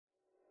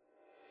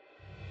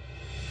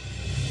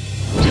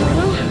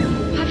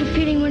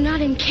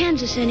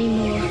want us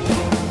anymore.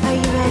 Are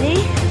you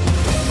ready?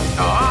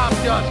 No, I'm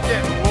just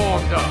getting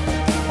warmed up.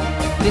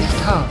 This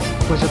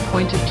task was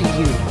appointed to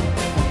you.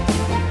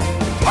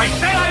 I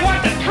said I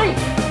want the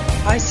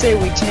truth! I say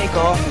we take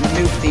off and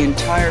nuke the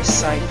entire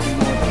site from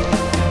orbit.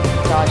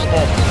 Dodge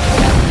it.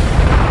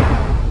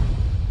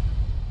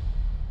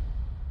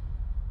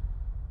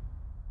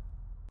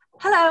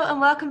 Hello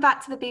and welcome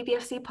back to the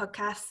BBFC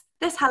podcast.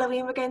 This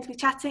Halloween we're going to be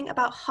chatting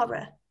about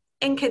horror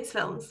in kids'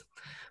 films.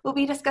 We'll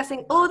be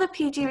discussing all the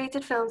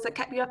PG-rated films that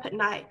kept you up at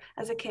night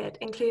as a kid,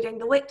 including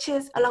The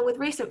Witches, along with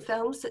recent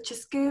films such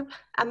as Scoob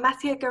and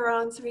Mathieu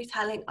Garonne's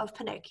retelling of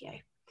Pinocchio.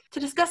 To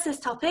discuss this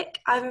topic,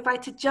 I've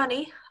invited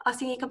Johnny, our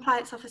Senior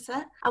Compliance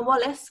Officer, and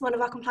Wallace, one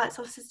of our compliance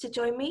officers, to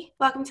join me.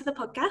 Welcome to the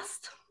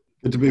podcast.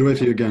 Good to be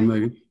with you again,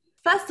 Megan.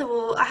 First of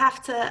all, I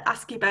have to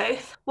ask you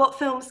both, what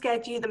film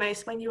scared you the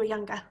most when you were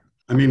younger?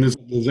 I mean,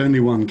 there's only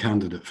one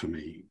candidate for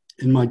me.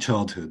 In my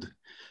childhood,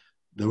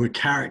 there were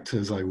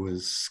characters I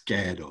was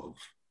scared of,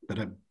 but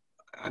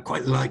I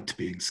quite liked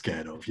being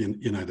scared of,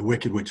 you know, the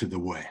Wicked Witch of the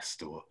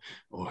West or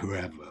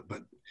whoever.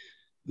 But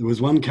there was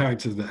one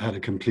character that had a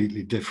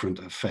completely different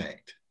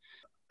effect.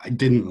 I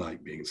didn't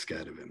like being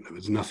scared of him. There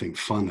was nothing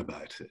fun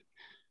about it.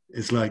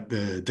 It's like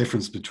the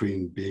difference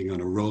between being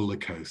on a roller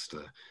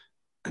coaster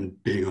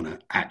and being on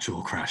an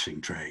actual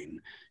crashing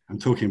train. I'm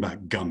talking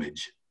about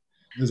Gummidge.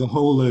 There's a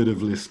whole load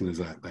of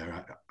listeners out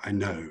there I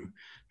know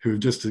who have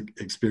just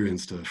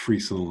experienced a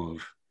frisson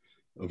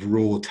of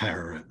raw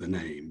terror at the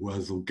name.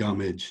 Wurzel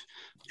Gummidge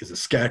is a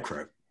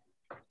scarecrow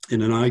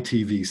in an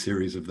ITV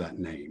series of that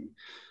name.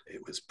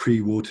 It was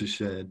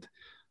pre-Watershed.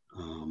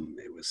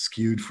 It was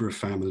skewed for a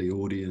family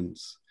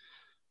audience.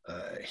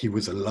 He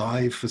was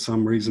alive for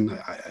some reason.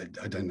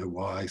 I don't know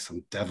why.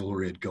 Some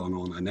devilry had gone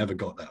on. I never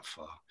got that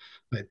far.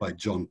 Played by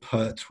Jon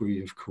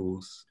Pertwee, of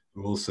course,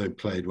 who also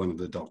played one of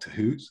the Doctor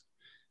Who's.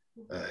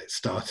 It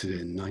started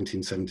in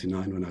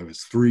 1979 when I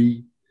was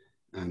 3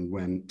 and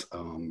went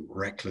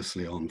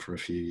recklessly on for a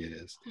few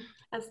years.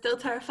 And still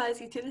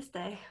terrifies you to this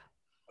day.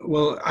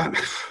 Well, I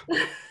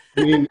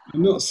mean,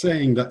 I'm not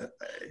saying that,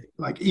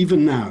 like,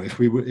 even now, if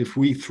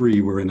we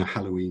three were in a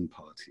Halloween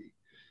party,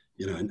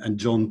 you know, and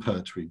Jon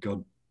Pertwee,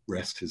 God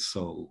rest his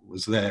soul,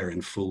 was there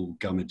in full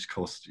Gummidge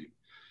costume,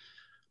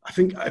 I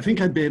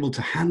think I'd be able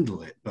to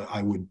handle it, but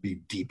I would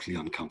be deeply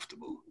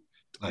uncomfortable.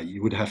 Like,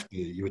 you would have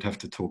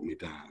to talk me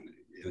down.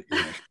 You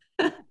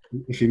know,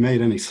 if he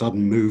made any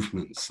sudden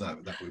movements, that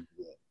would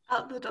be it.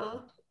 Out the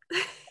door.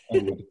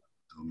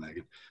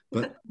 Megan.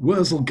 But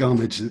Wurzel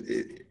Gummidge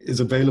is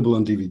available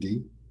on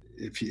DVD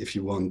if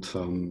you want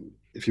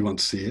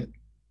to see it.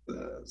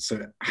 So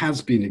it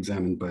has been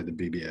examined by the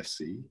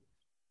BBFC.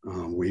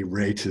 We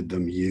rated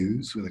them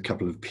U's with a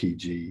couple of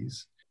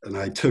PGs. And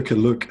I took a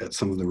look at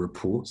some of the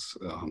reports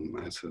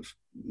out of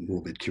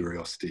morbid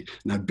curiosity.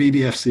 Now,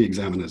 BBFC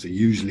examiners are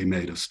usually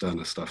made of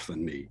sterner stuff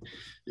than me.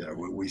 Yeah,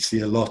 we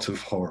see a lot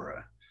of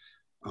horror.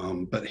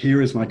 But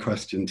here is my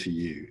question to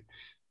you.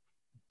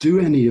 Do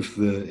any of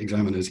the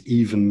examiners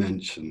even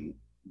mention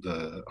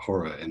the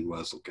horror in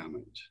Wurzel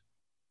Gummidge?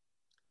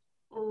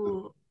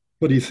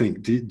 What do you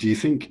think? Do you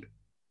think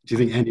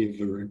any of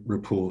the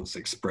reports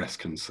express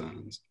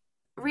concerns?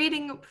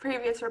 Reading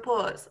previous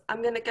reports,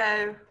 I'm going to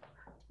go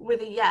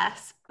with a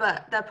yes,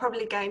 but they're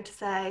probably going to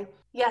say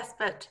yes,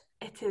 but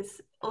it is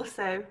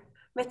also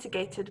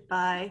mitigated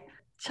by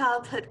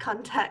childhood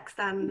context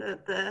and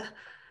the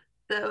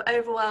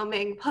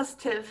overwhelming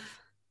positive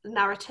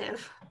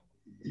narrative.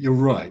 You're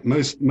right.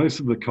 Most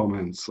of the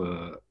comments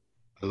are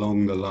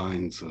along the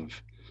lines of,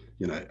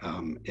 you know,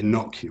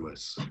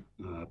 innocuous,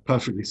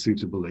 perfectly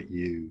suitable at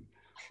you.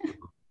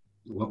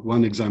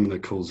 One examiner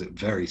calls it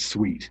very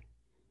sweet.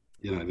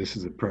 You know, this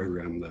is a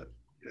program that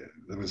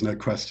there was no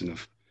question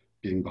of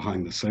being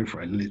behind the sofa.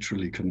 I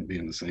literally couldn't be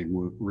in the same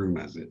room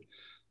as it.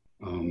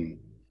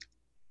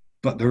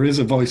 But there is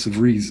a voice of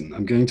reason.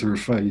 I'm going to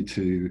refer you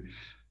to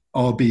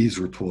RB's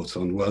report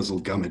on Wurzel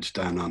Gummidge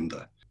Down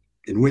Under,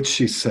 in which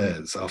she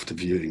says, after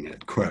viewing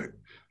it, quote,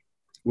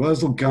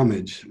 "Wurzel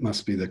Gummidge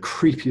must be the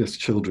creepiest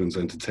children's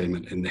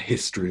entertainment in the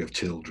history of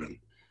children.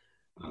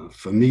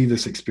 For me,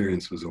 this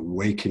experience was a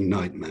waking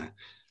nightmare.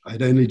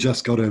 I'd only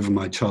just got over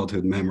my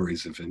childhood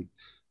memories of him,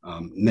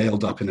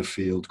 nailed up in a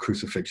field,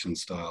 crucifixion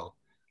style.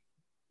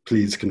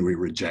 Please, can we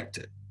reject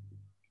it?"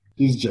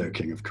 She's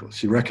joking, of course.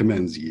 She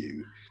recommends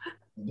You.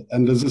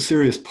 And there's a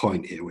serious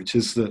point here, which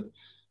is that,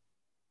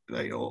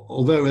 like,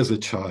 although as a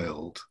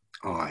child,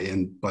 I,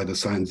 and by the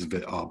sounds of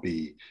it,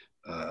 RB,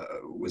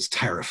 was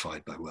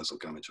terrified by Wurzel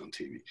Gummidge on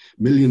TV.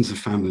 Millions of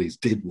families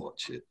did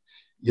watch it,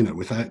 you know,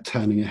 without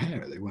turning a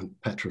hair. They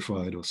weren't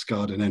petrified or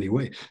scarred in any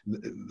way.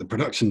 The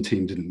production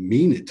team didn't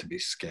mean it to be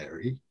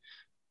scary.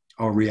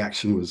 Our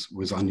reaction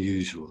was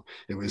unusual.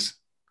 It was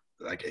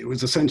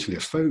essentially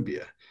a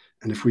phobia.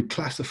 And if we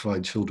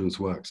classified children's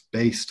works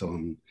based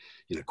on,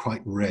 you know,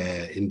 quite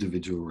rare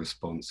individual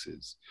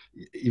responses,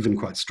 even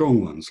quite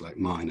strong ones like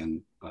mine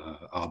and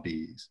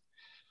RB's,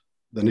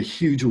 then a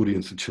huge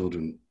audience of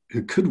children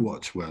who could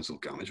watch Wurzel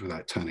Gummidge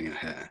without turning a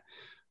hair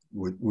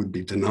would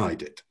be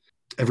denied it.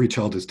 every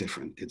child is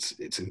different.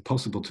 It's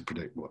impossible to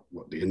predict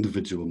what the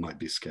individual might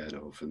be scared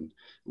of, and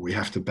we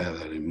have to bear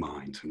that in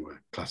mind when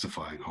we're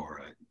classifying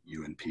horror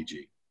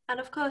UNPG. And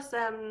of course,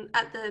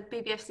 at the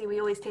BBFC, we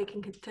always take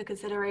into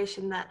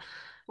consideration that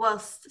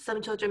whilst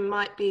some children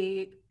might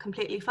be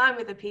completely fine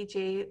with a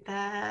PG,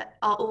 there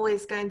are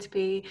always going to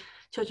be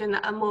children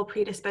that are more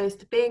predisposed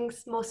to being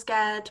more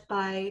scared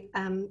by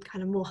kind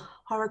of more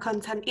horror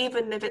content,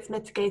 even if it's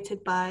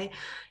mitigated by,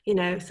 you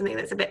know, something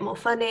that's a bit more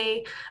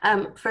funny.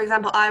 For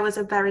example, I was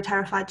a very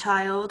terrified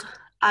child.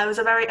 I was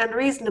a very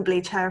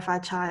unreasonably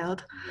terrified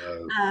child.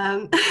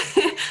 No.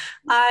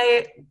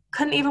 I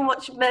couldn't even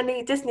watch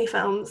many Disney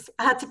films.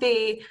 I had to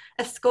be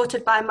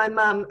escorted by my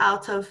mum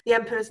out of The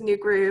Emperor's New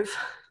Groove.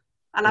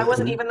 And I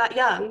wasn't even that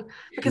young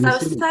because I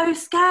was so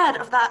scared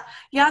of that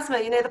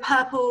Yasma, you know, the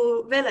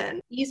purple villain.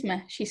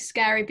 Yasma, she's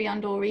scary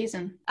beyond all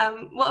reason.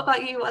 What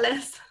about you,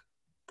 Wallace?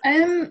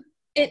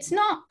 It's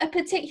not a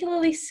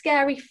particularly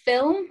scary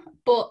film,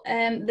 but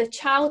the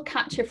child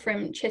catcher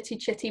from Chitty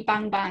Chitty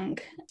Bang Bang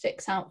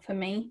sticks out for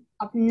me.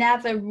 I've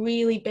never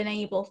really been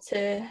able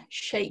to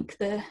shake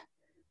the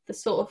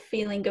sort of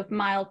feeling of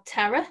mild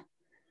terror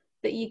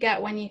that you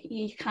get when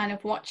you kind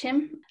of watch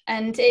him.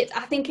 And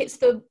I think it's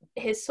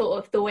his sort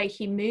of the way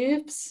he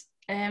moves.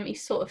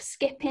 He's sort of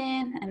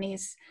skipping and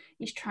he's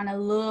trying to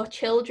lure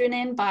children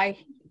in by,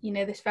 you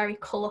know, this very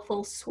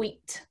colourful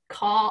sweet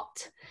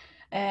cart.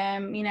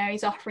 You know,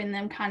 he's offering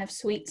them kind of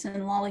sweets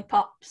and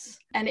lollipops,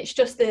 and it's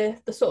just the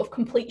sort of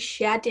complete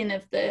shedding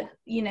of the,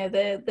 you know,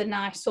 the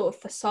nice sort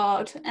of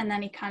facade, and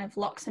then he kind of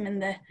locks him in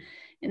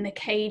the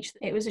cage.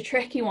 It was a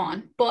tricky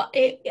one, but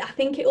I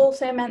think it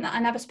also meant that I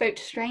never spoke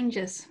to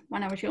strangers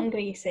when I was younger,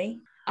 you see.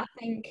 I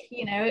think,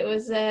 you know, it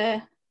was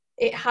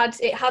it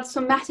had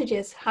some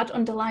messages, had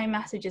underlying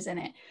messages in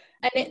it,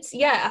 and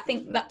I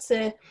think that's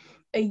a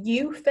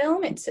you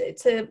film. It's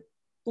a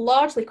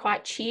largely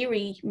quite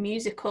cheery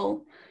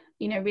musical,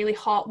 you know, really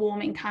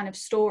heartwarming kind of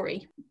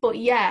story. But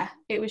yeah,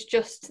 it was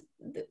just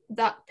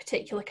that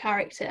particular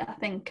character, I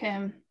think,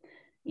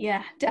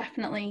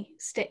 definitely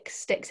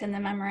sticks in the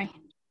memory.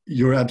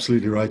 You're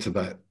absolutely right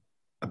about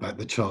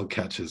the child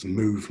catcher's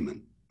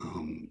movement.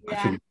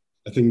 I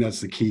think that's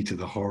the key to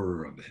the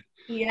horror of it.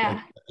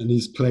 Yeah. And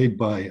he's played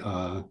by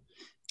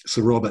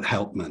Sir Robert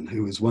Helpman,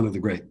 who was one of the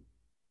great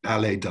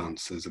ballet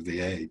dancers of the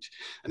age.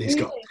 And he's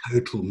got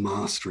total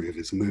mastery of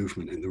his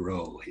movement in the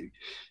role.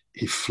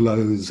 He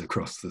flows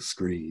across the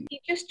screen. He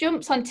just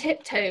jumps on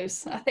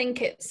tiptoes. I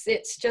think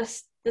it's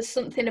just, there's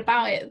something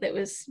about it that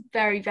was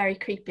very, very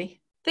creepy.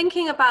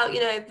 Thinking about, you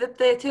know,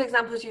 the two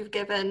examples you've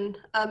given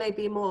are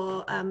maybe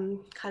more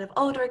kind of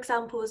older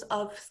examples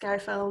of scary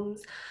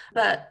films,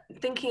 but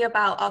thinking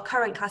about our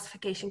current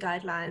classification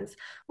guidelines,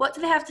 what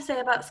do they have to say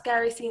about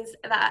scary scenes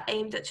that are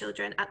aimed at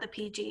children at the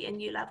PG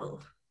and U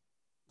level?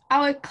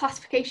 Our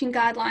classification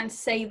guidelines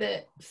say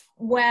that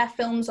where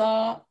films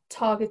are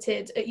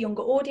targeted at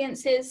younger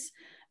audiences,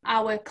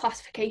 our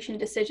classification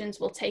decisions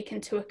will take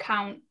into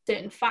account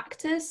certain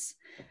factors,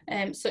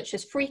 such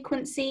as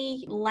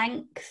frequency,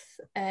 length,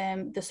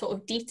 the sort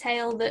of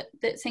detail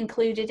that's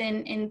included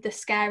in the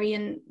scary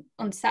and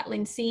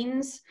unsettling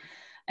scenes.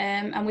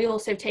 And we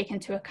also take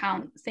into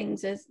account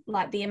things as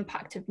like the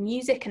impact of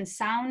music and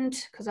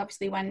sound, because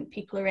obviously when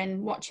people are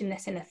watching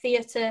this in a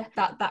theatre,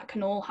 that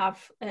can all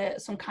have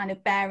some kind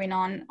of bearing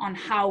on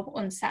how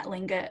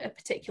unsettling a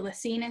particular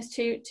scene is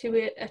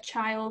to a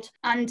child.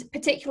 And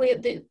particularly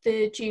at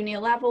the junior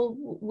level,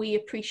 we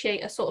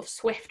appreciate a sort of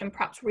swift and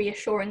perhaps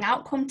reassuring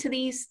outcome to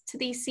these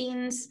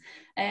scenes,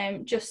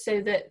 just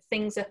so that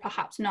things are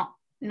perhaps not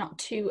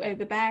too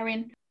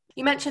overbearing.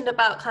 You mentioned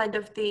about kind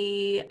of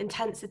the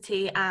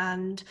intensity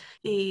and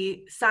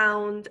the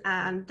sound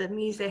and the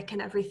music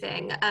and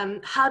everything.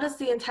 How does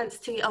the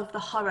intensity of the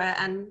horror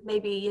and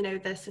maybe, you know,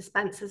 the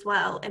suspense as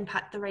well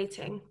impact the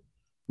rating?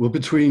 Well,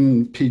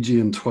 between PG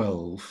and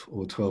 12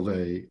 or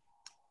 12A,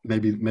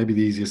 maybe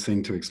the easiest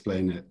thing to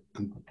explain it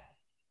and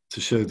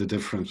to show the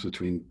difference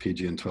between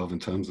PG and 12 in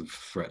terms of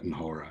threat and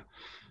horror.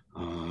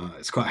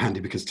 It's quite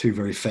handy because two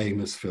very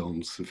famous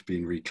films have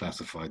been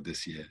reclassified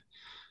this year.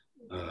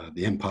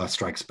 The Empire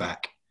Strikes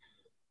Back,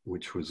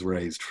 which was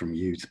raised from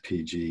U to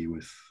PG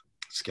with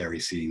scary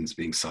scenes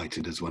being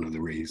cited as one of the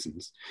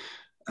reasons,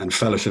 and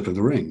Fellowship of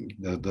the Ring,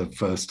 the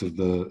first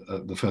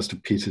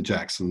of Peter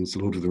Jackson's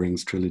Lord of the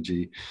Rings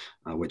trilogy,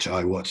 which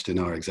I watched in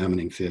our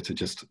examining theatre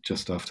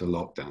just after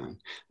lockdown,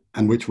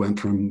 and which went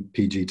from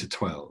PG to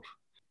 12.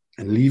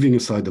 And leaving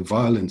aside the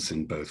violence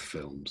in both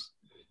films,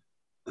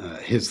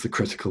 here's the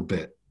critical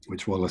bit,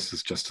 which Wallace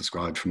has just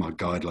described from our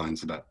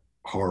guidelines about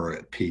horror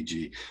at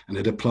PG, and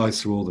it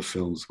applies to all the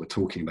films we're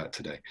talking about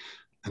today.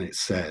 And it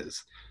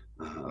says,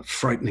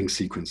 frightening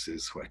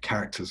sequences where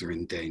characters are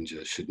in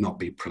danger should not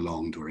be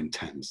prolonged or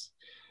intense.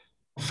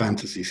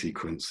 Fantasy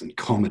sequence and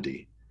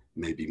comedy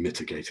may be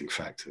mitigating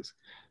factors.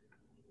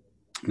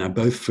 Now,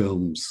 both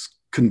films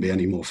couldn't be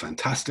any more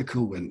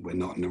fantastical. We're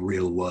not in a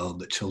real world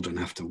that children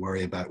have to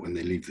worry about when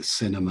they leave the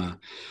cinema.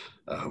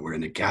 We're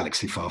in a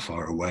galaxy far,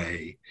 far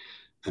away.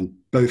 And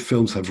both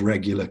films have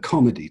regular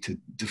comedy to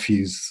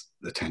diffuse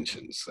the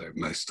tensions. So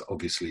most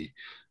obviously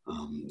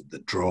the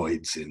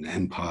droids in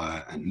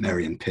Empire and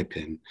Merry and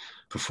Pippin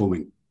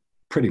performing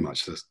pretty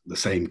much the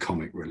same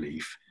comic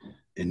relief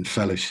in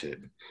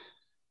Fellowship.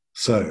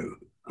 So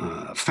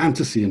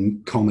fantasy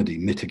and comedy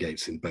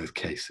mitigates in both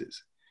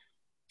cases.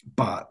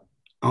 But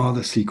are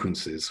the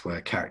sequences where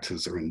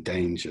characters are in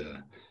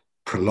danger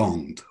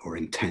prolonged or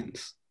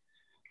intense?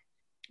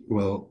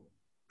 Well,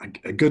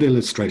 a good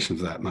illustration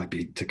of that might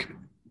be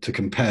to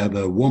compare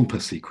the Wampa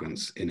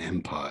sequence in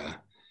Empire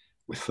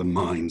with the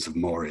Mines of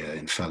Moria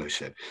in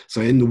Fellowship.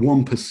 So in the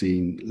Wampa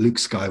scene, Luke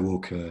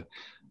Skywalker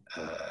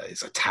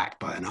is attacked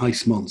by an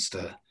ice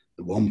monster.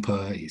 The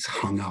Wampa, he's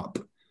hung up,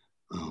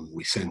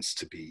 we sense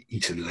to be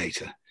eaten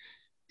later.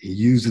 He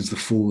uses the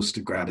Force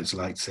to grab his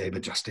lightsaber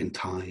just in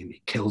time.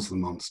 He kills the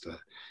monster.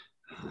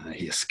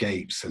 He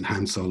escapes, and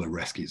Han Solo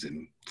rescues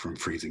him from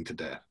freezing to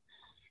death.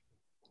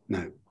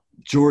 Now,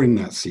 during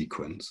that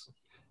sequence,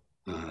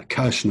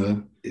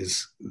 Kirshner,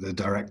 the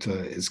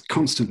director, is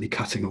constantly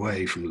cutting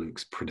away from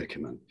Luke's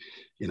predicament,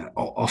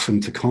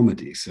 often to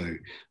comedy. So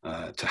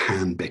to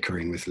Han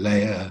bickering with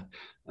Leia,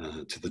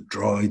 to the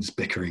droids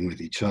bickering with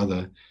each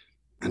other.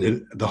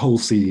 And the whole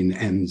scene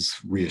ends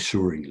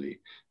reassuringly.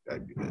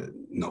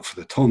 Not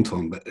for the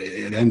tauntaun, but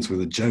it ends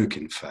with a joke,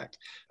 in fact.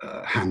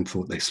 Han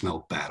thought they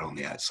smelled bad on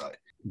the outside.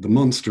 The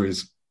monster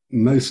is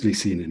mostly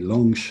seen in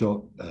long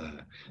shot.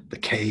 The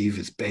cave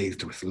is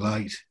bathed with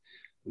light.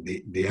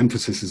 The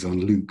emphasis is on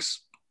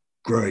Luke's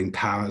growing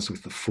powers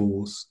with the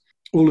Force.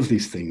 All of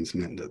these things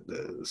meant that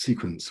the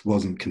sequence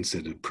wasn't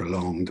considered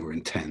prolonged or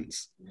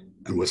intense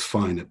and was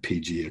fine at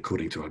PG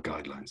according to our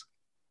guidelines.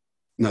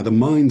 Now, the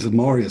Mines of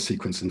Moria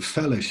sequence in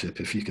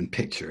Fellowship, if you can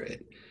picture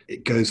it,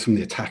 it goes from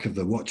the attack of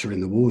the Watcher in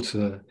the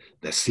water,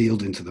 they're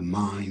sealed into the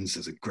mines,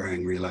 there's a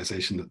growing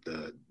realization that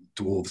the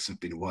dwarves have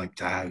been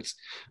wiped out,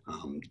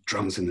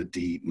 drums in the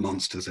deep,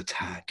 monsters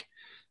attack,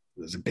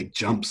 there's a big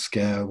jump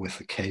scare with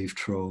the cave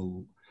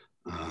troll,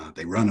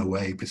 they run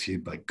away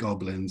pursued by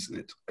goblins,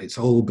 and it's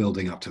all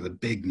building up to the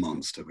big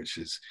monster, which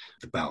is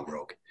the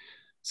Balrog.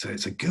 So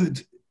it's a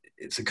good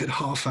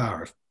half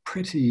hour of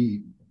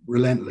pretty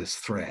relentless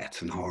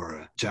threat and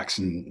horror.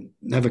 Jackson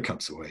never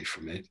cuts away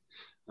from it.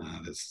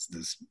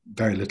 There's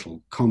very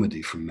little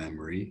comedy from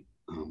memory,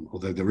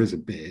 although there is a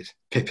bit.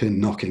 Pippin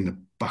knocking the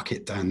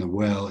bucket down the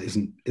well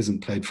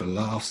isn't played for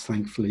laughs,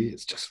 thankfully.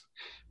 It's just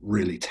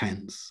really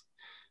tense.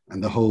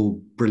 And the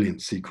whole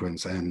brilliant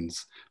sequence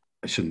ends,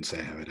 I shouldn't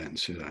say how it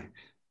ends, should I?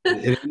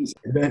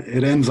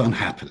 It ends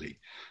unhappily.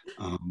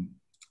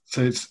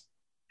 So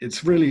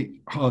it's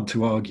really hard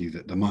to argue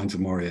that the Mines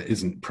of Moria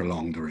isn't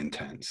prolonged or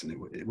intense, and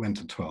it went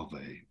to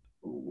 12A,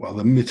 while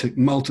the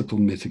multiple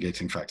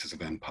mitigating factors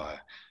of Empire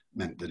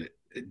meant that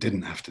it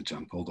didn't have to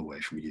jump all the way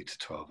from U to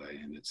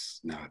 12A, and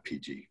it's now a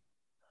PG.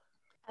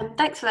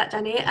 Thanks for that,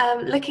 Jenny.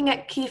 Looking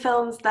at key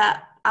films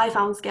that I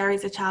found scary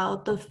as a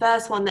child, the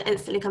first one that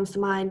instantly comes to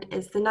mind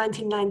is the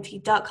 1990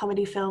 dark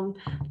comedy film,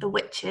 The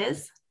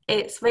Witches.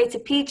 It's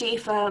rated PG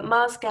for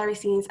mild scary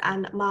scenes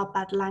and mild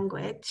bad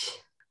language.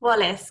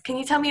 Wallace, can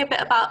you tell me a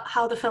bit about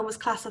how the film was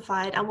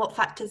classified and what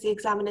factors the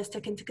examiners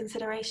took into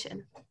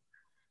consideration?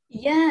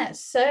 Yeah,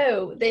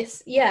 so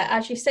as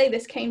you say,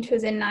 this came to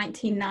us in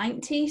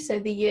 1990, so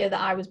the year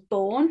that I was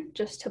born,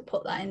 just to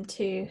put that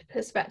into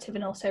perspective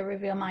and also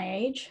reveal my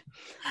age.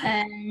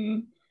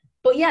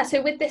 But yeah,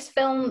 so with this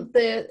film,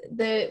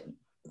 the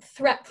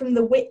threat from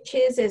the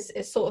witches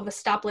is sort of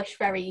established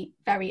very,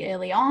 very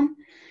early on.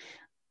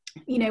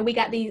 We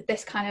get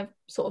this kind of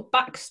sort of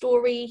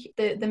backstory.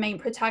 The main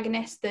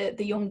protagonist, the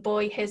young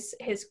boy, his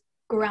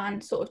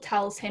gran sort of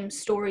tells him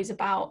stories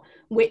about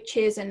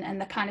witches and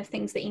the kind of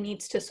things that he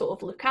needs to sort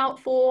of look out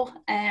for,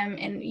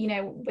 and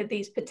with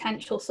these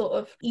potential sort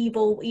of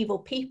evil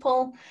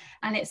people.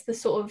 And it's the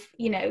sort of,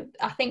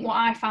 I think what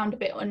I found a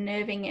bit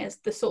unnerving is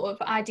the sort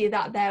of idea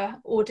that they're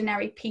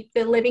ordinary people,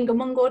 they're living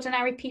among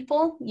ordinary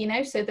people,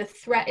 so the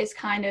threat is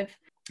kind of,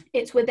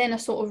 it's within a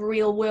sort of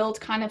real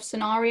world kind of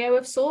scenario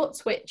of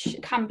sorts, which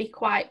can be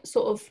quite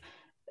sort of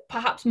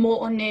perhaps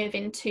more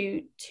unnerving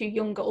to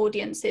younger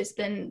audiences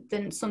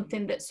than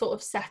something that's sort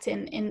of set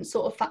in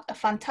sort of a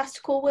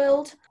fantastical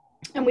world.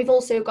 And we've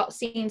also got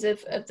scenes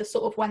of the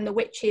sort of when the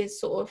witches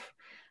sort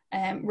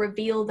of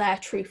reveal their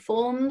true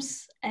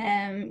forms,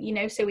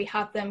 so we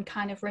have them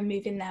kind of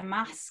removing their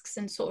masks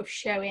and sort of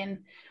showing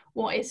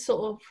what is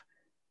sort of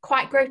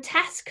quite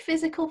grotesque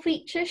physical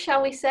features,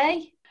 shall we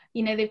say.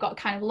 They've got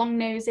kind of long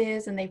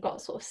noses and they've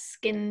got sort of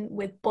skin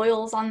with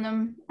boils on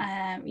them.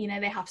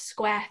 They have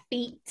square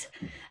feet.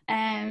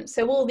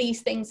 So all these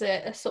things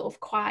are sort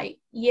of quite,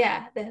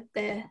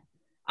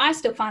 I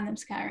still find them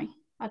scary.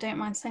 I don't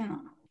mind saying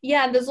that.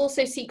 Yeah, there's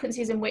also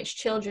sequences in which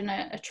children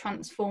are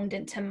transformed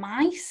into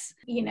mice,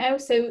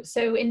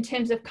 so in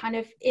terms of kind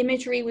of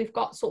imagery, we've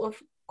got sort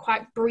of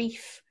quite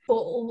brief, but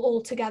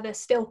altogether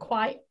still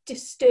quite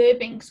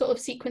disturbing sort of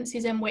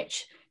sequences in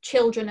which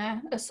children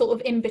are sort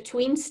of in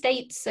between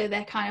states, so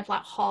they're kind of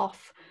like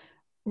half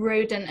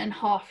rodent and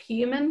half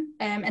human,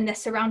 and they're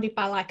surrounded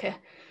by like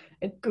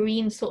a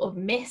green sort of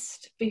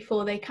mist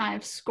before they kind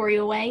of scurry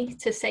away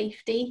to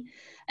safety.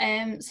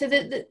 So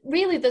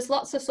really there's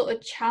lots of sort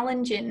of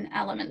challenging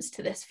elements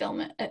to this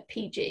film at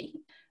PG,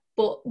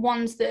 but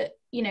ones that,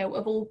 you know,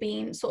 have all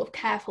been sort of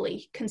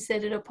carefully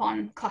considered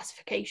upon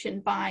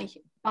classification by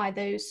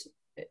those,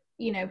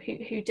 you know,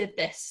 who did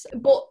this.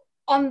 But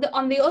on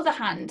the other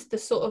hand,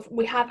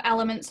 we have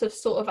elements of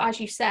sort of, as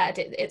you said,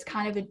 it's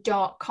kind of a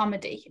dark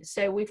comedy.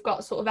 So we've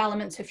got sort of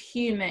elements of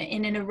humour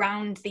in and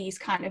around these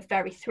kind of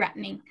very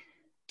threatening,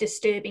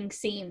 disturbing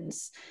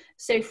scenes.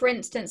 So for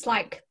instance,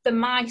 like the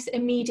mice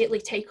immediately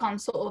take on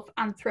sort of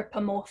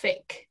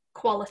anthropomorphic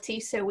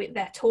quality. So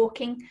they're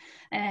talking,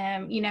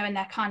 you know, and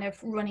they're kind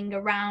of running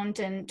around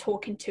and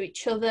talking to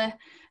each other.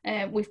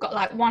 We've got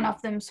like one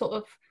of them sort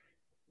of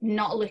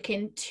not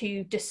looking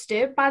too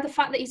disturbed by the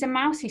fact that he's a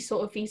mouse.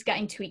 He's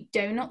getting to eat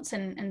donuts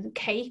and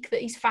cake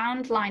that he's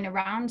found lying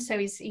around. So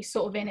he's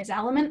sort of in his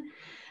element.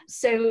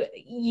 So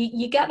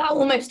you get that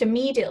almost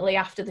immediately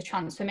after the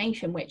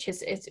transformation, which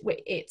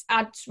it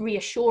adds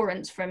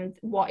reassurance from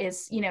what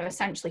is, you know,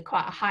 essentially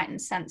quite a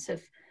heightened sense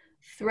of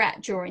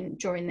threat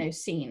during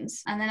those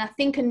scenes. And then I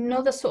think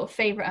another sort of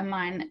favourite of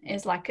mine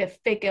is like a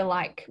figure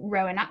like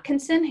Rowan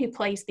Atkinson, who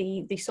plays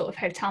the sort of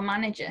hotel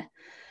manager.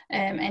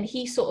 And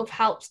he sort of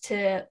helps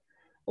to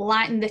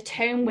lighten the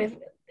tone with,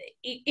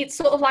 it's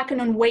sort of like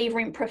an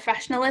unwavering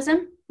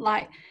professionalism.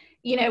 Like,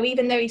 you know,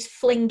 even though he's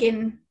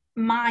flinging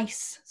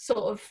mice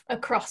sort of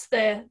across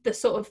the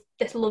sort of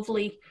this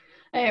lovely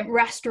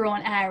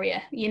restaurant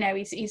area, you know,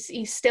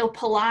 he's still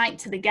polite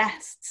to the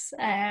guests,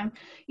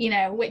 you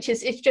know, which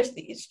is, it's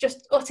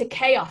just utter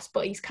chaos,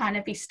 but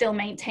he's still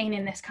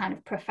maintaining this kind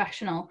of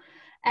professional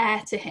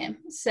air to him.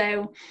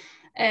 So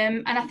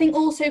and I think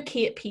also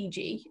key at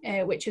PG,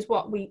 which is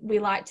what we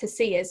like to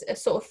see, is a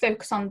sort of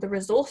focus on the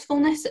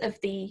resourcefulness of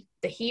the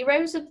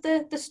heroes of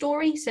the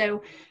story.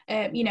 So,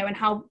 you know, and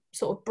how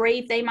sort of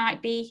brave they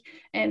might be.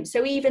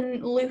 So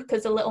even Luke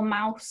as a little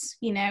mouse,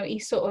 you know,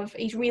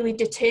 he's really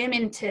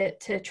determined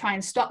to try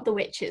and stop the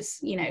witches,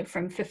 you know,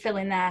 from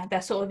fulfilling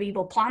their sort of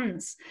evil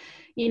plans.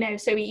 You know,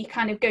 so he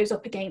kind of goes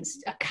up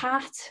against a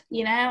cat,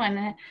 you know,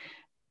 and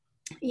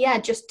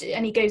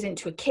and he goes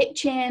into a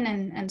kitchen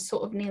and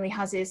sort of nearly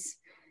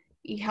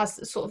he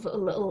has sort of a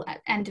little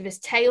end of his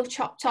tail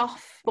chopped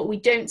off, but we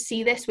don't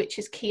see this, which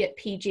is key at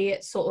PG.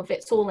 It's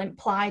all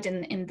implied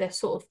in the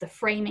sort of the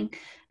framing,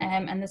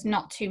 and there's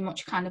not too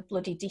much kind of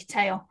bloody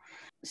detail.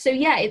 So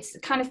yeah, it's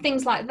kind of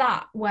things like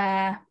that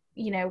where,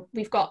 you know,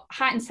 we've got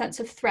heightened sense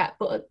of threat,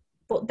 but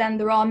then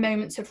there are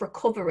moments of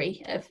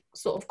recovery, of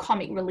sort of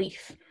comic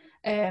relief,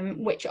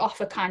 which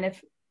offer kind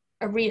of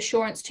a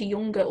reassurance to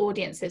younger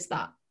audiences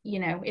that, you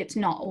know, it's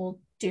not all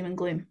doom and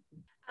gloom.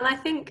 And I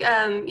think,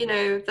 you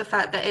know, the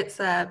fact that it's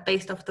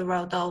based off the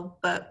Roald Dahl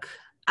book,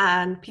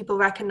 and people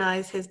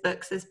recognise his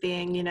books as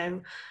being, you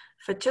know,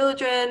 for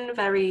children,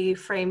 very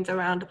framed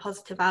around a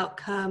positive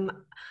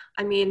outcome.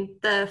 I mean,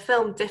 the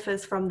film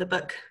differs from the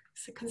book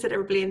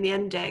considerably in the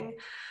ending,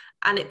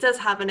 and it does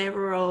have an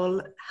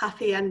overall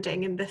happy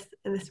ending in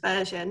this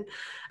version.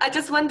 I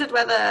just wondered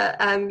whether,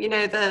 you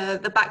know,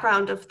 the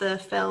background of the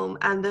film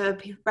and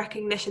the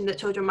recognition that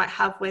children might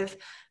have with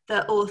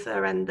the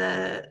author and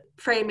the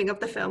framing of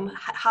the film,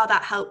 how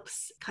that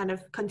helps kind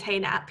of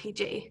contain it at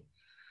PG.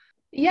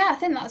 Yeah, I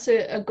think that's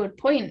a good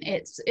point.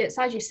 It's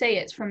as you say,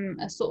 it's from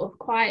a sort of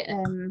quite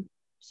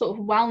sort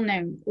of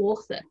well-known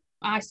author.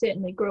 I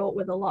certainly grew up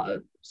with a lot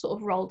of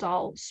sort of Roald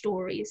Dahl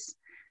stories,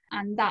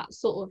 and that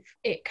sort of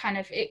it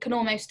can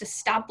almost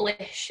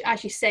establish,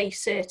 as you say,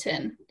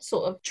 certain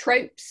sort of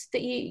tropes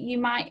that you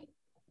might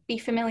be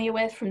familiar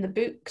with from the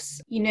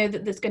books. You know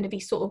that there's going to be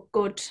sort of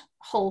good,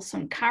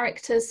 wholesome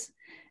characters,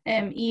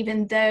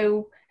 even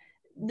though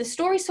the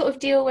stories sort of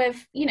deal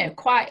with, you know,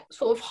 quite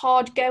sort of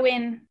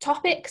hard-going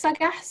topics, I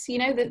guess. You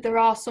know, that there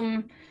are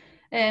some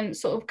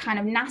sort of kind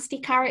of nasty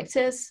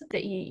characters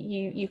that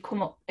you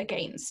come up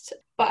against.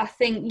 But I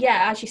think,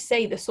 yeah, as you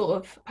say, the sort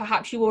of,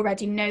 perhaps you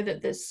already know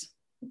that there's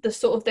the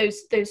sort of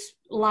those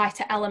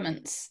lighter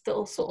elements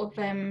that'll sort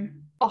of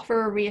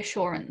offer a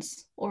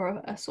reassurance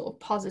or a sort of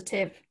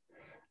positive,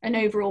 an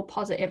overall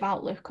positive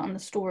outlook on the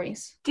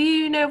stories. Do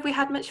you know if we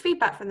had much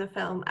feedback from the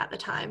film at the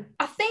time?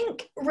 I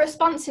think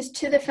responses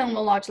to the film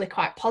were largely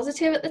quite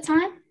positive at the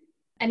time.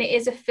 And it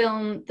is a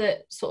film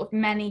that sort of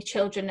many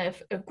children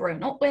have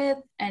grown up with,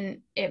 and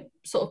it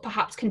sort of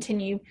perhaps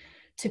continue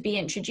to be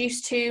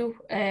introduced to,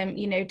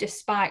 you know,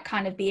 despite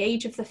kind of the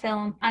age of the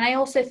film. And I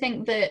also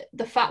think that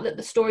the fact that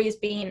the story is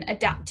being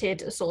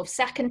adapted a sort of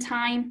second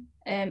time,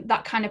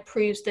 that kind of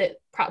proves that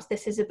perhaps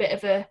this is a bit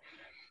of a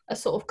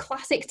sort of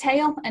classic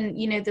tale, and,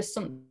 you know, there's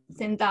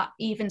something that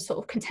even sort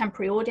of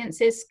contemporary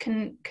audiences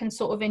can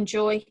sort of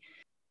enjoy.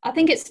 I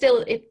think it's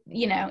still,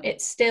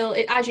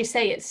 as you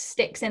say, it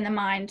sticks in the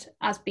mind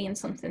as being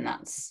something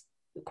that's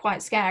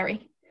quite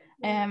scary.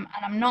 And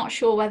I'm not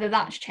sure whether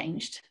that's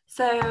changed.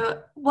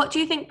 So what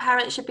do you think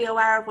parents should be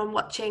aware of when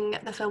watching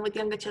the film with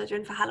younger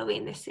children for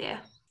Halloween this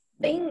year?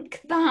 I think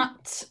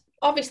that,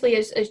 obviously,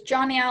 as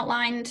Johnny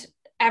outlined,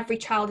 every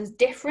child is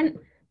different.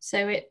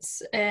 So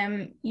it's,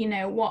 you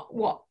know,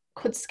 what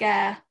could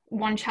scare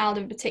one child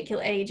of a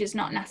particular age is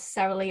not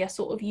necessarily a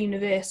sort of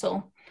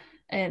universal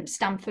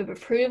stamp of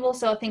approval.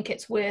 So I think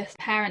it's worth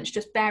parents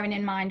just bearing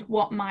in mind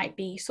what might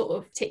be sort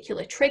of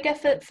particular trigger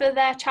for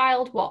their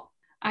child. What,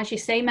 as you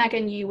say,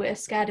 Megan, you were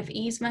scared of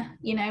Yzma,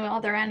 you know,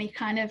 are there any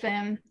kind of,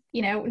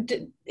 you know,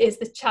 is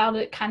the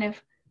child kind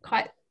of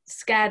quite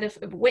scared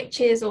of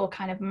witches or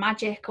kind of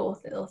magic or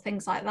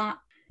things like that?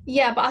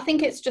 Yeah, but I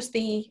think it's just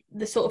the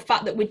sort of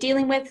fact that we're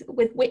dealing with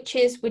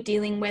witches, we're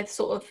dealing with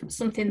sort of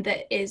something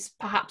that is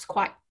perhaps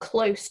quite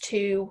close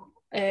to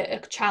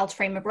a child's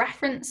frame of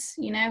reference,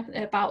 you know,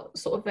 about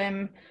sort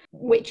of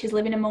witches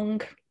living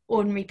among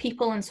ordinary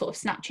people and sort of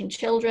snatching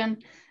children.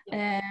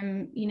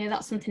 You know,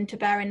 that's something to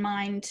bear in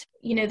mind.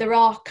 You know, there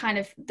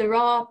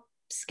are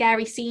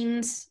scary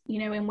scenes, you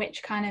know, in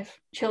which kind of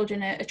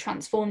children are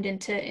transformed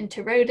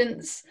into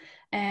rodents,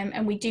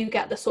 and we do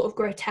get the sort of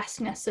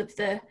grotesqueness of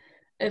the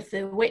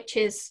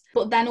witches,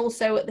 but then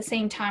also at the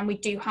same time we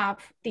do have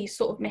these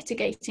sort of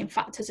mitigating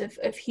factors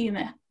of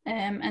humour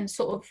and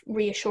sort of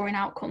reassuring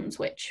outcomes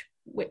which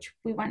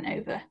we went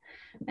over.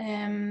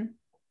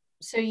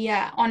 So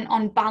yeah,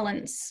 on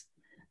balance,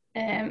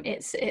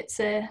 it's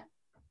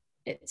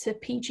a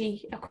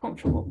PG, a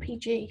comfortable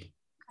PG.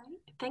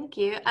 Thank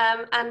you.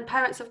 And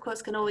parents, of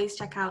course, can always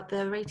check out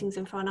the ratings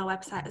info on our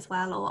website as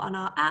well, or on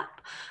our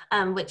app,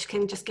 which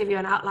can just give you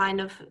an outline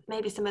of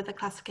maybe some of the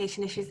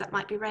classification issues that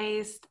might be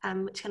raised,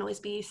 which can always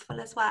be useful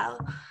as well.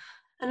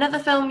 Another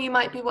film you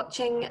might be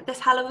watching this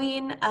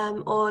Halloween,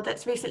 or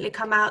that's recently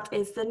come out,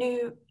 is the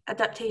new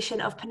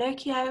adaptation of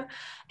Pinocchio.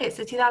 It's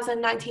a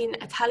 2019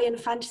 Italian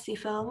fantasy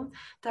film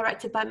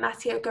directed by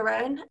Matteo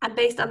Garrone and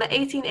based on the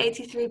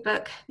 1883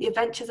 book The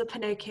Adventures of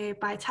Pinocchio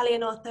by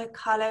Italian author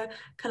Carlo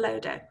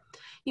Collodi.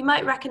 You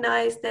might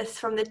recognise this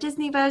from the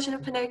Disney version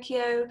of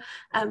Pinocchio,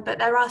 but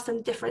there are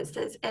some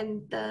differences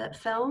in the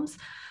films.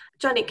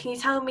 Johnny, can you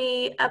tell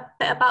me a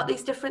bit about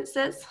these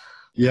differences?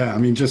 Yeah, I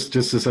mean, just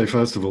to say,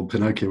 first of all,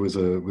 Pinocchio was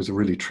a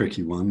really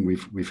tricky one.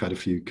 We've had a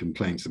few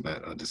complaints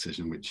about our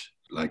decision, which,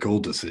 like all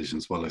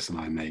decisions Wallace and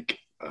I make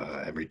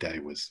every day,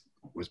 was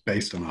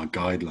based on our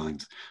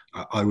guidelines.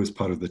 I was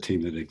part of the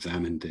team that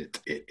examined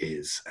it. It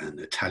is an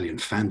Italian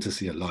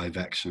fantasy, a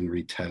live-action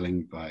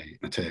retelling by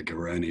Matteo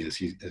Garrone, as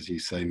you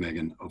say,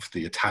 Megan, of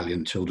the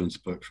Italian children's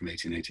book from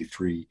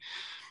 1883,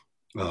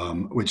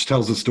 which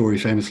tells the story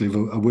famously of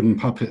a wooden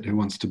puppet who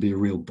wants to be a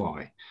real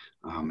boy.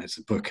 It's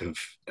a book of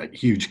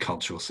huge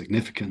cultural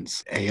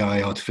significance.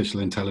 AI, artificial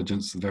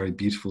intelligence, a very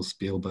beautiful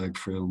Spielberg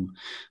film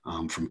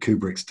from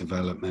Kubrick's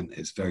development,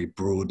 is very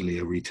broadly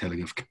a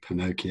retelling of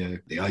Pinocchio.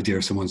 The idea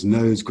of someone's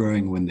nose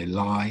growing when they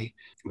lie,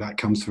 that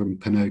comes from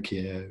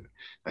Pinocchio.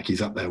 Like,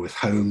 he's up there with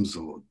Holmes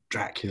or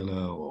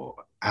Dracula or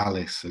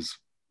Alice as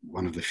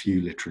one of the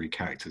few literary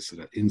characters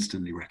that are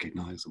instantly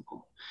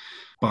recognizable.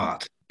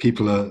 But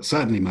people are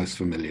certainly most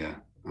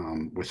familiar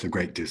with the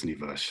great Disney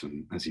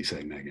version, as you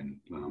say, Megan,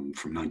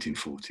 from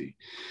 1940.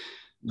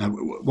 Now,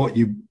 what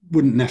you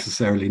wouldn't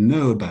necessarily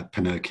know about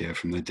Pinocchio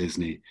from the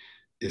Disney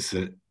is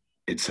that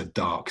it's a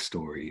dark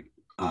story.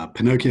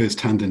 Pinocchio is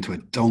turned into a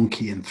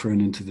donkey and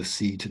thrown into the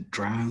sea to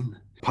drown.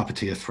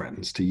 Puppeteer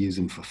threatens to use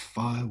him for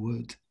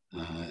firewood.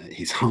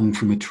 He's hung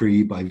from a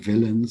tree by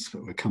villains,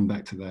 but we'll come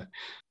back to that.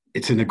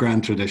 It's in a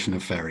grand tradition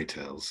of fairy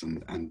tales,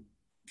 and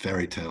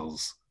fairy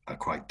tales are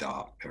quite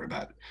dark. They're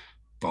about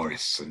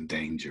forests and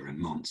danger and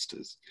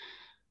monsters.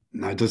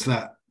 Now, does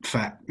that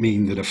fact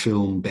mean that a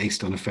film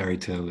based on a fairy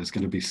tale is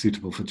going to be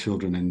suitable for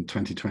children in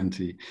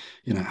 2020?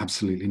 You know,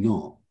 absolutely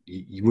not.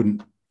 You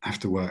wouldn't have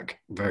to work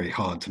very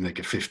hard to make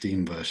a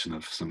 15 version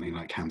of something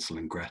like Hansel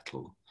and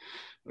Gretel,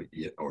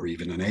 or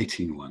even an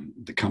 18 one.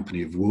 The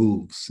Company of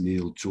Wolves,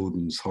 Neil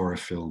Jordan's horror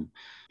film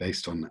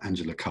based on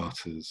Angela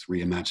Carter's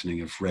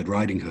reimagining of Red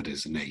Riding Hood,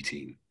 is an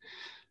 18.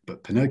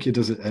 But Pinocchio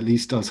at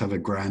least does have a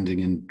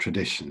grounding in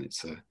tradition.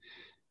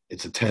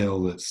 It's a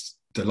tale that's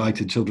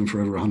delighted children for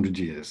over 100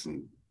 years,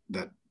 and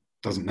that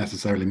doesn't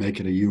necessarily make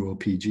it a U or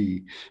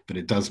PG, but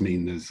it does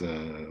mean there's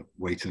a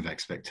weight of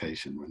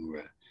expectation when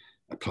we're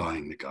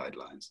applying the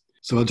guidelines.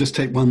 So I'll just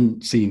take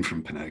one scene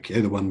from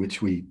Pinocchio, the one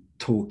which we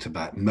talked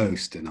about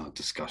most in our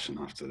discussion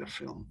after the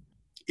film.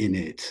 In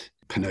it,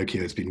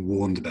 Pinocchio has been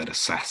warned about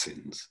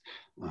assassins,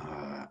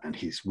 and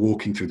he's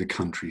walking through the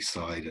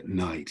countryside at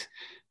night,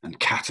 and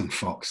Cat and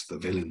Fox, the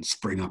villains,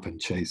 spring up and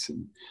chase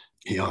him.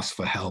 He asks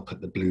for help at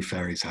the Blue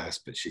Fairy's house,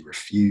 but she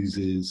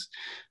refuses,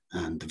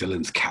 and the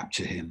villains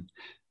capture him.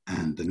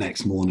 And the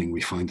next morning,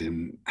 we find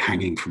him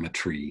hanging from a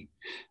tree.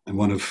 And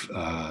one of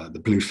the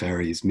Blue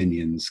Fairy's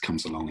minions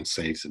comes along and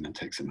saves him and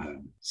takes him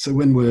home. So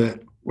when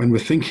we're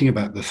thinking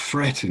about the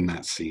threat in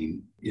that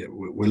scene,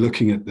 we're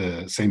looking at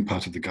the same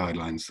part of the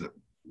guidelines that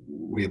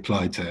we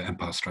applied to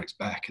Empire Strikes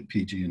Back at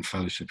PG and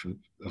Fellowship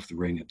of the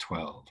Ring at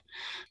 12.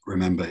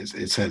 Remember,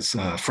 it says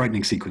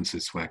frightening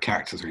sequences where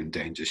characters are in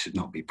danger should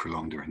not be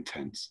prolonged or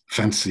intense.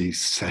 Fantasy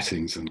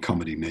settings and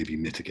comedy may be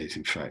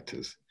mitigating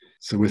factors.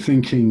 So we're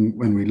thinking,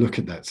 when we look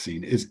at that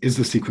scene, is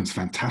the sequence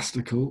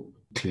fantastical?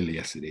 Clearly,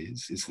 yes, it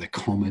is. Is there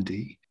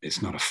comedy?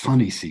 It's not a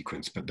funny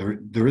sequence, but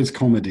there is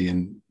comedy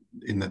in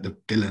that the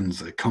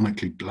villains are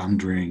comically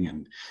blundering,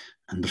 and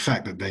the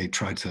fact that they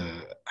try to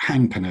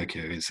hang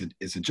Pinocchio is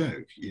a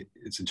joke.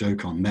 It's a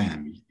joke on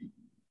them.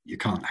 you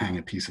can't hang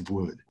a piece of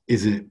wood.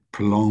 Is it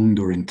prolonged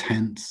or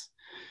intense?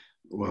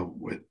 Well,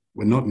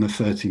 we're not in the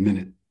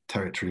 30-minute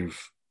territory of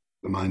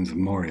The Mines of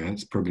Moria.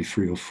 It's probably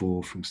 3 or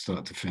 4 from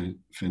start to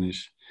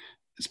finish.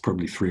 It's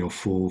probably 3 or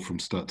 4 from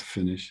start to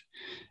finish.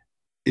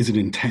 Is it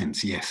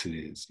intense? Yes, it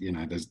is. You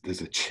know,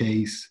 there's a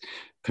chase.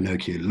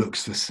 Pinocchio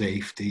looks for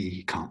safety.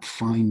 He can't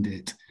find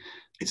it.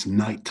 It's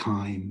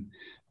nighttime.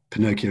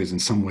 Pinocchio is in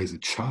some ways a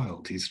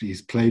child.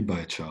 He's played by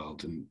a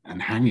child,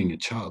 and hanging a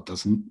child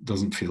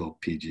doesn't feel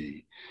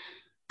PG.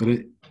 But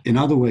in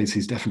other ways,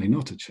 he's definitely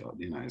not a child.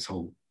 You know, his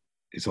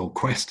whole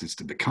quest is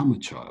to become a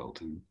child,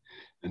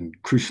 and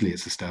crucially,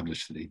 it's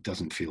established that he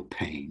doesn't feel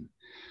pain.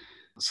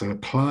 So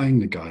applying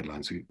the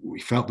guidelines, we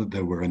felt that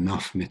there were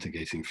enough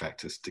mitigating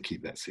factors to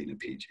keep that scene a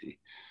PG.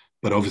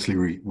 But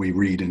obviously we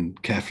read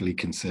and carefully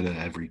consider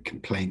every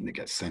complaint that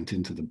gets sent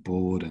into the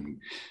board, and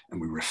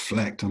we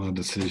reflect on our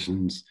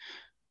decisions.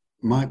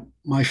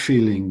 My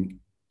feeling,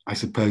 I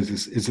suppose,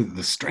 is that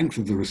the strength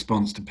of the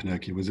response to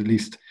Pinocchio was at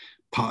least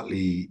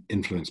partly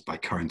influenced by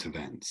current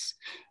events.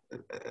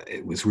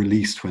 It was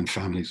released when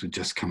families were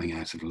just coming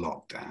out of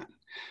lockdown.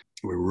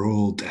 We were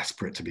all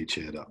desperate to be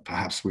cheered up.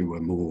 Perhaps we were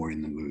more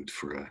in the mood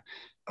for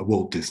a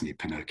Walt Disney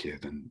Pinocchio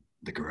than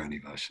the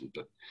Garrone version.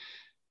 But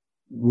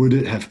would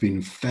it have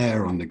been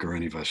fair on the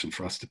Garrone version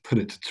for us to put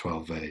it to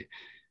 12A,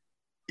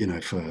 you know,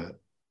 for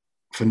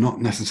not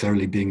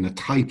necessarily being the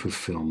type of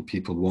film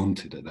people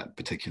wanted at that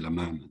particular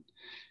moment,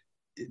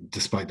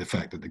 despite the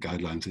fact that the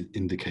guidelines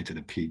indicated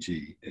a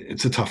PG?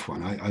 It's a tough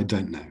one. I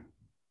don't know.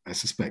 I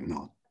suspect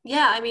not.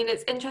 Yeah, I mean,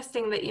 it's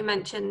interesting that you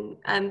mention,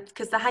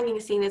 because the hanging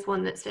scene is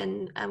one that's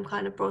been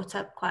kind of brought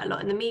up quite a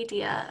lot in the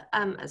media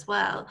as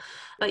well.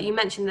 But you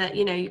mentioned that,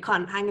 you know, you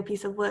can't hang a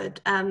piece of wood.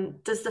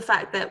 Does the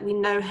fact that we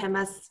know him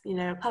as, you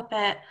know, a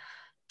puppet,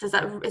 is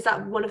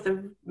that one of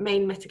the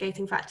main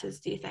mitigating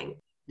factors, do you think?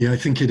 Yeah, I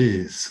think it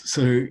is.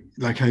 So,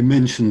 like I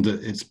mentioned,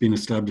 that it's been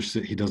established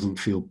that he doesn't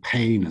feel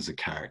pain as a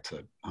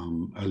character.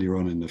 Earlier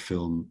on in the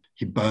film,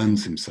 he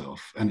burns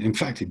himself. And in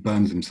fact, he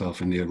burns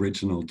himself in the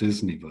original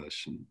Disney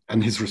version.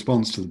 And his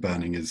response to the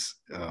burning is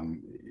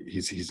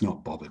he's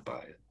not bothered by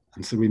it.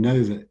 And so we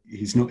know that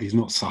he's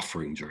not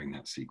suffering during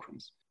that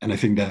sequence. And I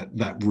think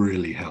that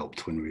really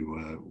helped when we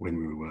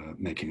were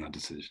making our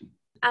decision.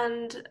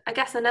 And I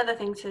guess another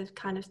thing to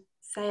kind of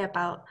say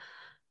about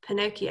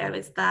Pinocchio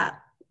is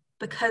that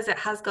because it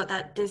has got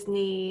that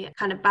Disney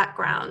kind of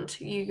background,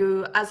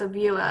 you as a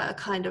viewer are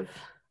kind of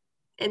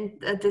in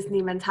a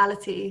Disney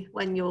mentality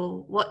when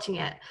you're watching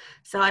it.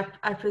 So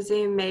I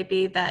presume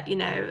maybe that, you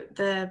know,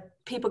 the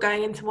people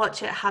going in to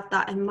watch it have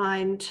that in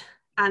mind.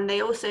 And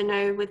they also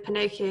know with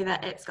Pinocchio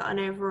that it's got an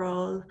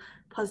overall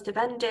positive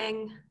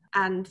ending.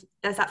 And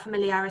there's that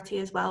familiarity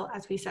as well,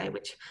 as we say,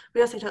 which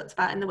we also talked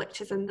about in the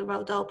Witches and the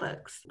Roald Dahl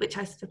books, which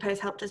I suppose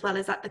helped as well.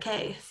 Is that the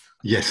case?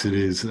 Yes, it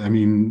is. I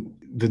mean,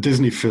 the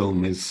Disney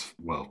film is,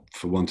 well,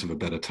 for want of a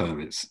better term,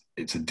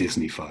 it's a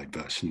Disney-fied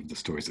version of the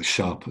stories. The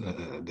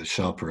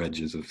sharper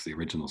edges of the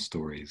original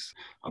stories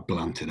are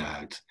blunted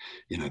out.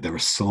 You know, there are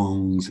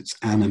songs. It's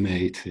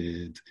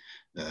animated.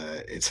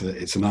 It's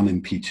an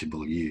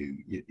unimpeachable you.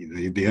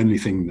 The only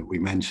thing that we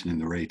mentioned in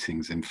the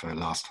ratings info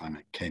last time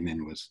it came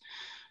in was,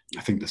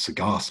 I think, the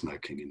cigar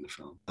smoking in the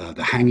film.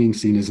 The hanging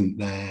scene isn't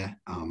there.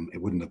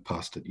 It wouldn't have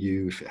passed at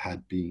you if it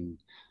had been.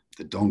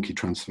 The donkey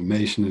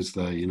transformation is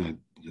there. You know,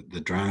 the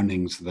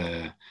drowning's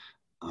there.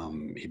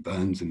 He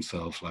burns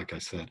himself, like I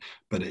said.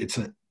 But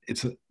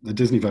the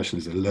Disney version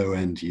is a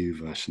low-end you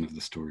version of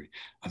the story,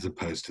 as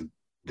opposed to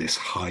this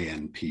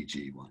high-end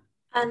PG one.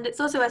 And it's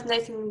also worth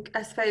noting,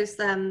 I suppose,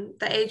 the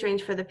age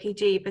range for the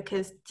PG,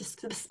 because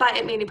just despite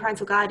it meaning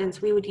parental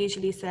guidance, we would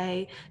usually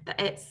say that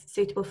it's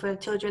suitable for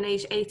children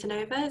aged 8 and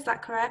over. Is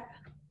that correct?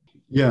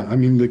 Yeah, I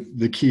mean,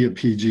 the key at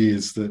PG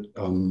is that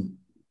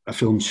a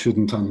film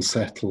shouldn't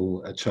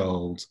unsettle a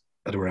child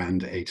at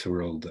around 8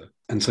 or older.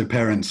 And so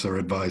parents are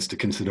advised to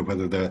consider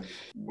whether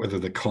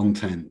the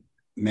content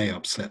may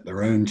upset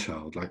their own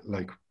child.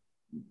 Like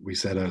we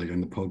said earlier in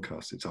the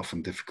podcast, it's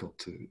often difficult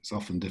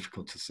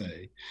to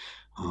say.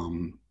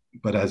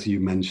 But as you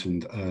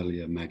mentioned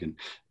earlier, Megan,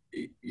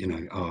 you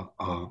know,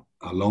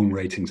 our long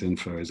ratings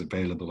info is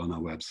available on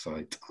our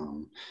website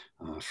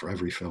for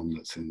every film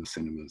that's in the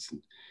cinemas.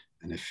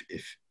 And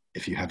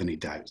if you have any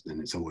doubts,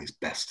 then it's always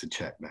best to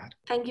check that.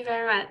 Thank you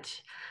very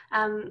much.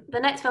 The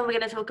next film we're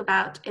going to talk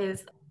about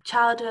is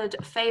childhood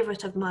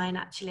favourite of mine,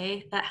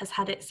 actually, that has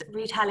had its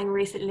retelling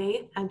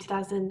recently in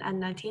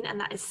 2019, and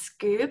that is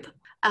Scoob.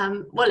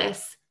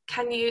 Wallace,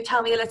 can you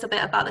tell me a little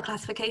bit about the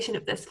classification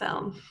of this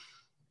film?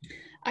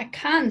 I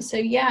can. So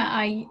yeah,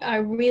 I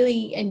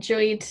really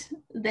enjoyed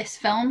this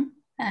film.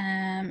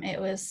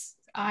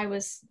 I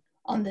was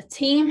on the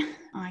team.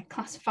 I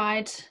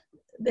classified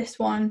this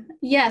one.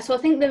 Yeah, so I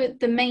think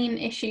the main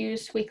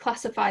issues, we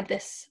classified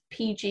this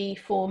PG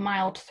for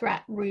mild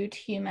threat, rude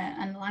humour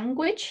and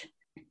language.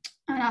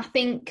 And I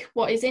think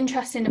what is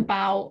interesting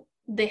about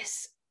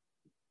this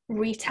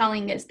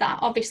retelling is that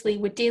obviously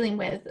we're dealing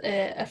with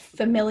a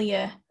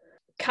familiar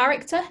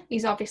character.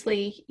 He's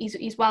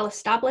well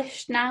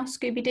established now,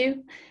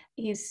 Scooby-Doo.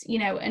 He's, you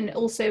know, and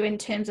also in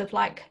terms of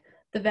like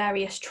the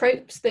various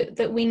tropes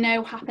that we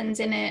know happens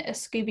in a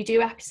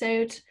Scooby-Doo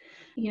episode.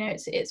 You know,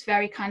 it's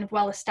very kind of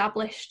well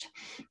established.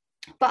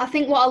 But I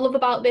think what I love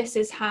about this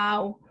is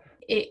how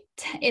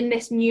in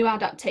this new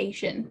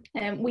adaptation,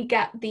 we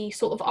get the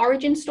sort of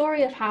origin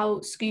story of how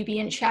Scooby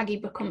and Shaggy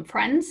become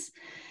friends,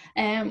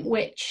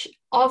 which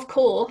of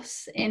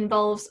course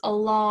involves a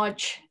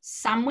large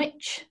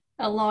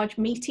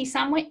meaty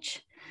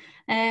sandwich,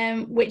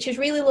 which is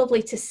really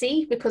lovely to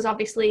see, because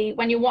obviously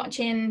when you're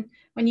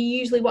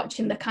usually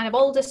watching the kind of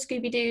older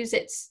Scooby-Doos,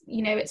 it's,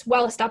 you know, it's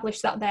well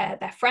established that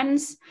they're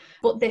friends,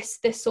 but this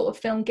sort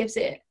of film gives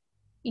it,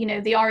 you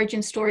know, the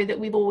origin story that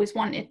we've always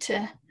wanted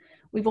to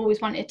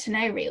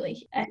know,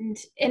 really. And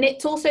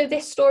it's also,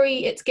 this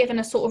story, it's given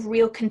a sort of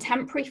real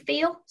contemporary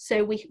feel.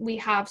 So we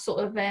have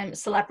sort of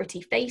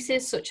celebrity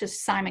faces such as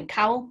Simon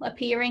Cowell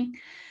appearing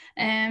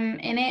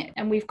in it,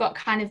 and we've got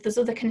kind of, there's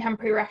other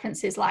contemporary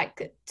references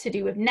like to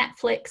do with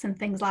Netflix and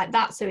things like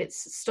that, so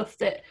it's stuff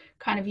that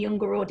kind of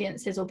younger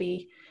audiences will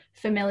be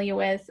familiar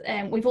with.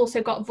 We've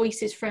also got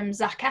voices from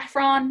Zac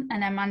Efron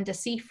and Amanda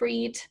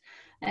Seyfried,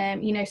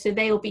 you know, so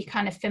they'll be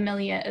kind of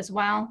familiar as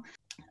well.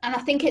 And I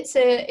think it's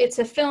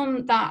a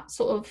film that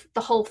sort of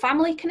the whole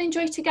family can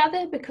enjoy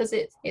together, because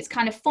it's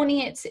kind of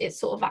funny, it's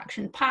sort of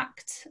action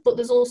packed, but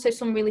there's also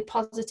some really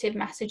positive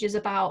messages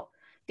about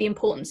the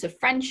importance of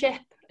friendship,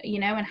 you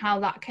know, and how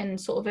that can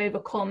sort of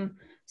overcome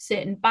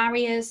certain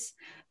barriers.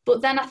 But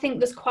then I think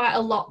there's quite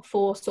a lot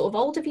for sort of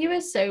older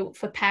viewers, so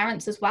for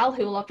parents as well,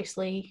 who will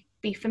obviously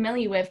be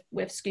familiar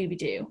with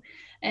Scooby-Doo.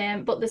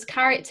 But there's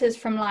characters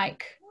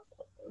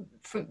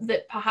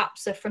that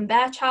perhaps are from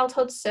their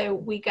childhood. So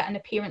we get an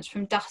appearance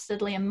from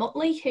Dastardly and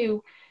Muttley,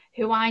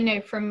 who I know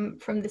from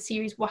the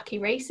series Wacky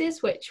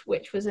Races, which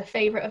was a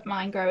favourite of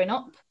mine growing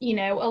up, you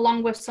know,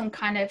 along with some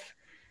kind of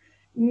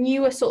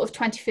newer sort of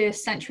 21st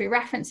century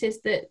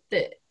references that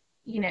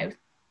you know,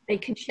 they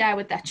can share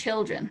with their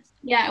children.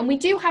 Yeah, and we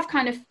do have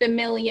kind of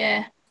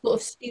familiar sort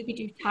of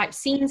Scooby-Doo type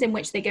scenes in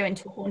which they go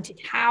into a haunted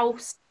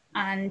house,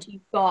 and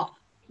you've got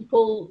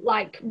people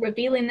like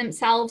revealing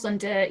themselves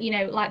under, you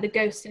know, like the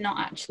ghosts are not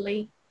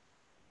actually,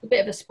 a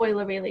bit of a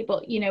spoiler really,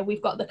 but you know,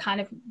 we've got the kind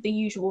of the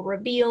usual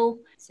reveal.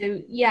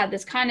 So yeah,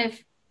 there's kind of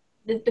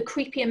the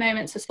creepier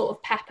moments are sort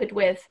of peppered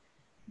with,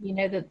 you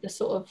know, the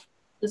sort of,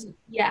 there's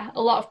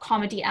a lot of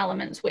comedy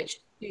elements which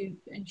Scoob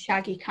and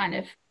Shaggy kind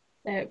of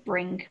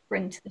bring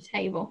to the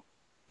table.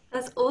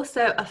 There's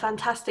also a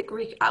fantastic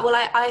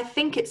I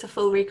think it's a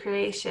full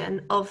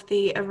recreation of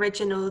the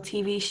original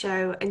TV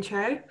show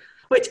intro,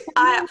 which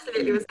I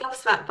absolutely was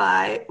gobsmacked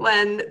by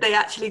when they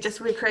actually just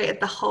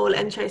recreated the whole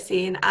intro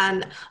scene.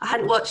 And I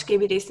hadn't watched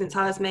Scooby-Doo since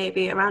I was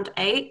maybe around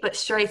 8, but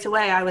straight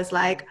away I was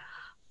like,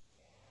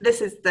 this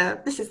is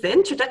the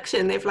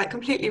introduction. They've like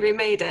completely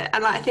remade it.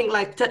 And I think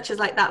like touches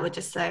like that were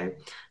just so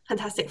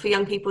fantastic for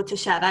young people to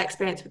share that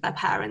experience with their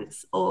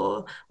parents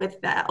or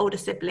with their older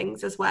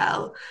siblings as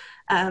well.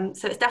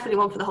 So it's definitely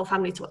one for the whole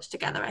family to watch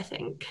together, I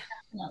think.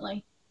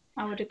 Definitely,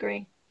 I would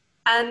agree.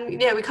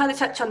 And yeah, we kind of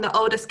touched on the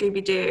older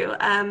Scooby-Doo.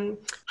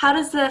 How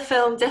does the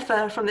film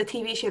differ from the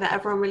TV show that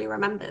everyone really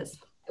remembers?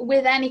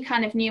 With any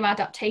kind of new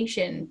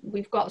adaptation,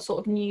 we've got sort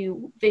of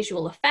new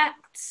visual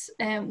effects,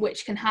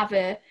 which can have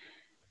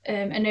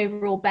an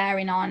overall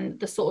bearing on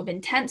the sort of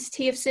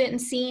intensity of certain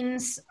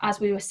scenes. As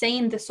we were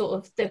saying, the sort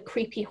of the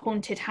creepy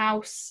haunted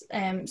house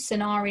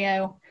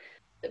scenario,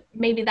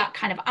 maybe that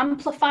kind of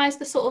amplifies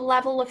the sort of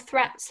level of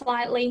threat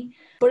slightly,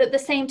 but at the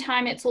same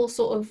time it's all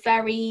sort of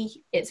very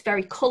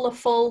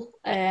colourful,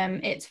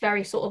 it's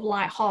very sort of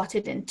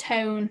light-hearted in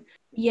tone,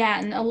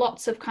 and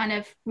lots of kind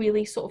of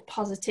really sort of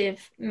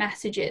positive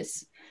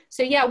messages.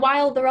 So yeah,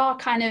 while there are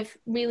kind of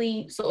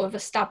really sort of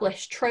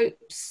established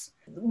tropes,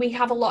 we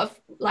have a lot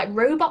of like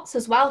robots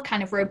as well,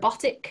 kind of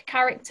robotic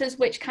characters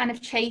which kind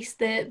of chase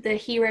the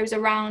heroes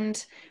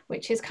around,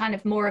 which is kind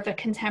of more of a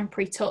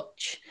contemporary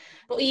touch.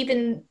 But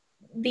even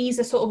these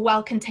are sort of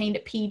well contained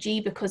at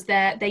PG because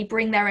they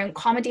bring their own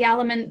comedy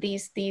element.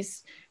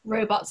 These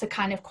robots are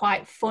kind of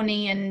quite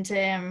funny, and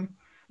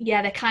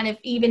they're kind of,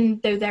 even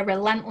though they're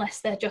relentless,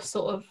 they're just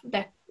sort of,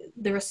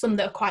 there are some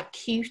that are quite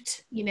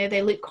cute, you know,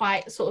 they look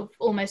quite sort of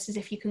almost as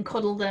if you can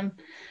cuddle them.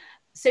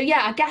 So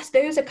yeah, I guess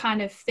those are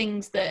kind of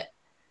things that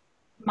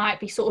might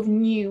be sort of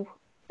new,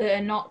 that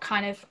are not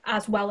kind of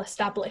as well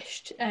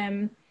established.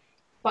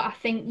 But I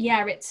think,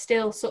 it's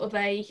still sort of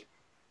a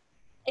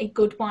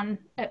good one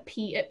at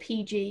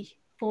PG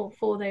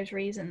for those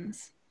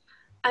reasons.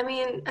 I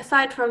mean,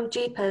 aside from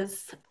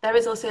Jeepers, there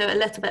is also a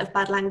little bit of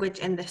bad language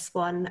in this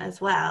one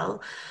as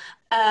well.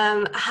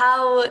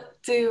 How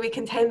do we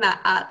contain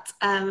that at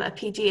a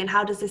PG, and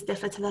how does this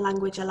differ to the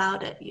language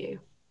allowed at U?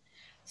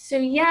 So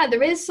yeah,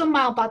 there is some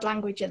mild bad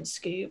language in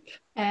Scoob,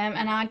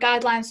 and our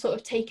guidelines sort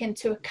of take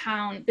into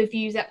account the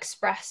views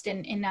expressed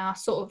in our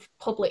sort of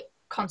public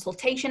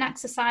consultation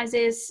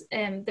exercises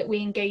that we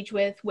engage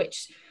with,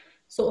 which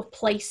sort of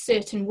place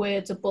certain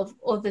words above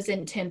others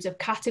in terms of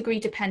category,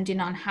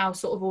 depending on how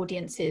sort of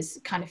audiences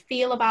kind of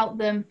feel about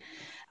them.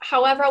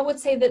 However, I would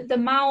say that the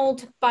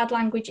mild bad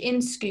language in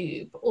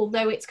Scoob,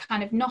 although it's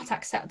kind of not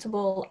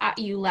acceptable at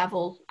U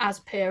level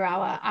as per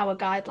our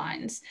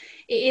guidelines,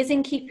 it is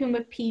in keeping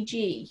with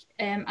PG,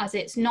 as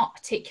it's not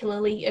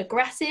particularly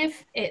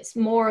aggressive. It's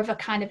more of a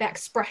kind of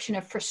expression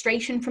of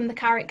frustration from the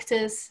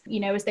characters, you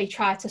know, as they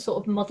try to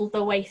sort of muddle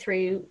their way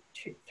through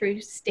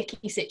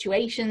sticky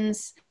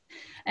situations.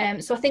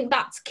 So I think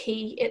that's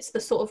key. It's the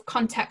sort of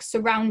context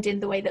surrounding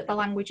the way that the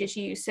language is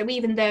used. So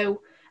even though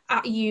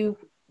at U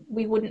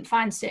we wouldn't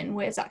find certain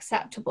words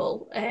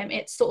acceptable,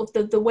 it's sort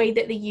of the way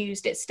that they're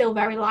used, it's still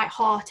very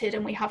light-hearted,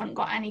 and we haven't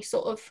got any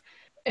sort of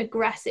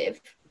aggressive,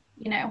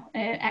 you know,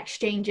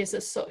 exchanges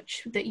as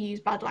such that use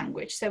bad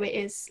language. So it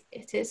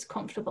is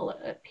comfortable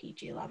at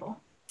PG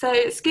level. So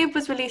Scoob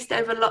was released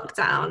over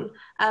lockdown.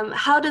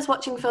 How does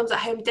watching films at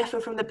home differ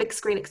from the big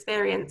screen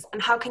experience,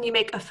 and how can you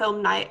make a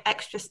film night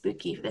extra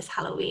spooky for this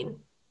Halloween?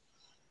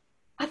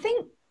 I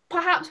think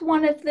perhaps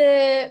one of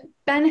the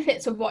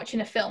benefits of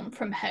watching a film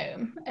from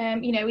home,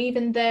 you know,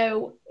 even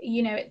though,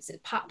 you know, it's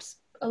perhaps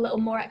a little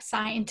more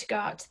exciting to go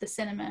out to the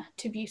cinema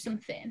to view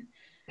something,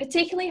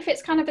 particularly if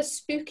it's kind of a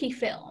spooky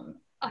film,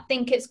 I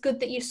think it's good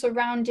that you're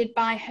surrounded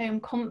by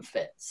home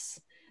comforts.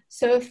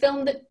 So a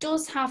film that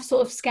does have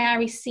sort of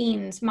scary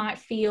scenes might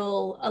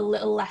feel a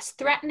little less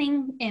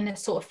threatening in a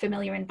sort of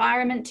familiar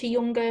environment to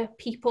younger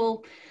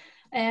people.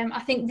 I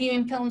think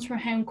viewing films from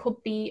home could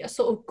be a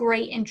sort of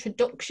great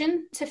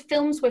introduction to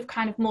films with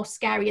kind of more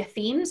scarier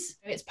themes.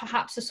 It's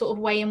perhaps a sort of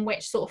way in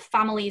which sort of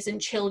families and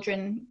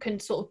children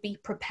can sort of be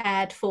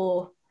prepared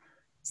for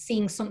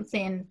seeing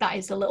something that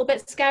is a little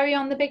bit scary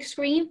on the big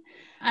screen.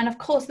 And of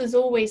course, there's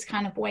always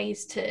kind of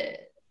ways to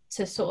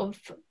sort of,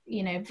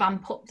 you know,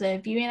 vamp up the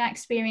viewing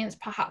experience,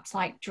 perhaps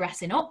like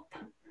dressing up,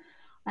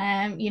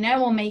 you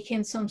know, or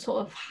making some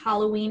sort of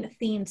Halloween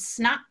themed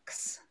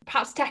snacks,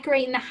 perhaps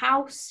decorating the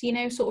house, you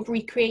know, sort of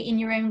recreating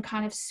your own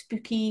kind of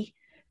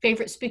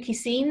favorite spooky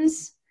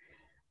scenes.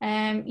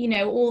 You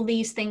know, all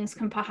these things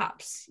can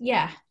perhaps,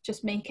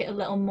 just make it a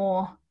little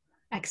more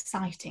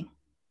exciting.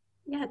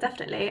 Yeah,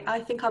 definitely. I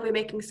think I'll be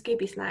making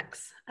Scooby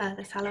snacks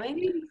this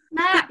Halloween.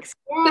 Snacks,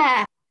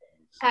 yeah.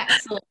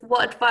 Excellent.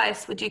 What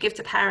advice would you give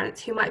to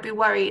parents who might be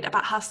worried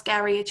about how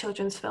scary a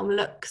children's film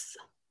looks?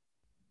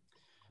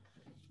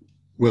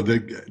 Well,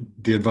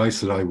 the advice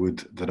that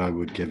I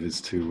would give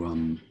is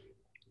to,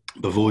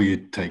 before you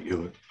take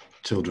your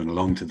children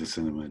along to the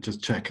cinema,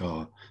 just check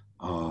our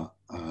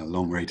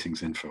long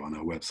ratings info on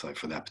our website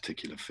for that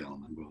particular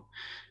film, and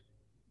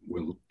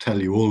we'll tell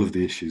you all of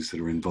the issues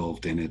that are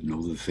involved in it and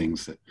all the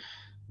things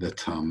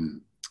that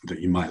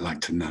you might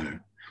like to know,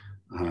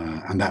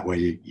 and that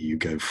way you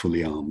go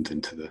fully armed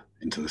into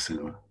the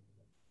cinema.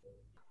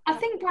 I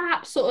think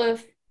perhaps sort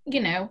of,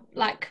 you know,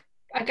 like,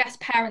 I guess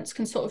parents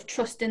can sort of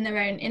trust in their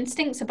own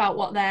instincts about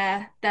what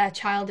their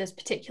child is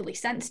particularly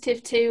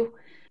sensitive to,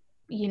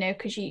 you know,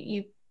 because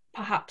you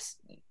perhaps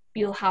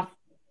you'll have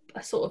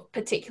a sort of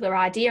particular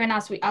idea, and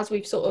as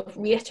we've sort of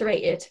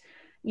reiterated,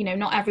 you know,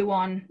 not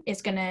everyone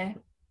is going to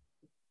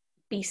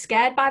be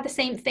scared by the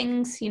same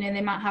things. You know,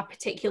 they might have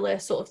particular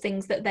sort of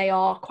things that they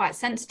are quite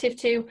sensitive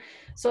to.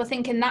 So I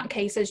think in that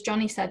case, as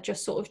Johnny said,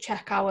 just sort of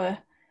check our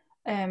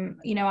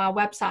you know, our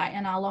website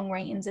and our long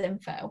ratings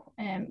info,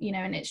 you know,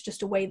 and it's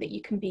just a way that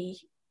you can be,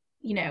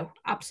 you know,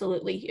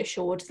 absolutely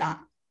assured that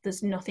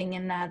there's nothing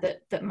in there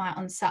that might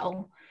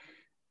unsettle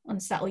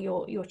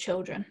your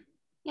children.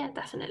 Yeah,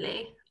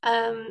 definitely.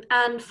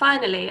 And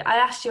finally, I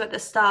asked you at the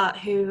start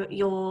who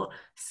your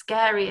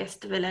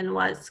scariest villain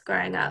was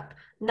growing up.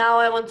 Now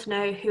I want to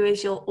know, who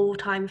is your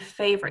all-time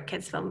favourite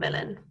kids film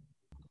villain?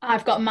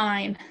 I've got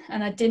mine,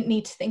 and I didn't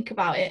need to think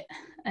about it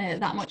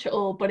that much at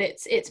all, but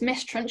it's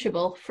Miss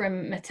Trunchbull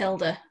from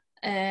Matilda,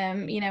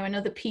 you know,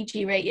 another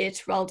PG-rated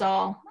Roald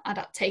Dahl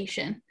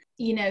adaptation.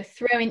 You know,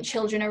 throwing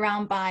children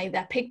around by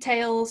their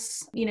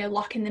pigtails, you know,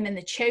 locking them in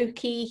the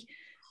chokey,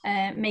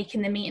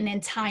 making them eat an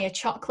entire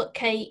chocolate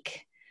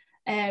cake.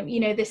 You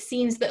know, the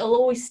scenes that will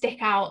always stick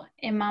out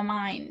in my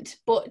mind.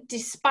 But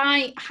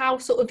despite how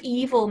sort of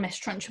evil Miss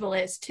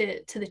Trunchbull is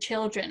to the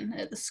children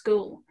at the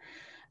school,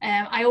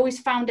 I always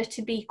found her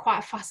to be quite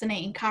a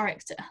fascinating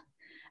character.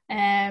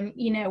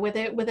 You know, with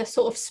a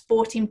sort of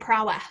sporting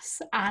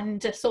prowess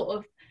and a sort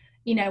of,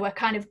 you know, a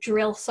kind of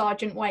drill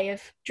sergeant way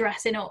of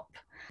dressing up.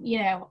 You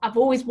know, I've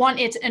always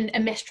wanted a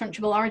Miss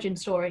Trunchbull origin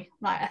story.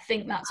 Like, I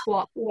think that's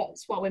what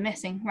we're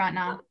missing right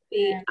now. That would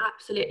be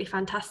absolutely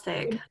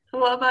fantastic.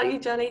 What about you,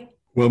 Johnny?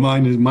 Well,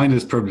 mine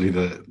is probably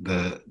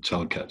the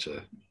child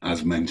catcher,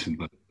 as mentioned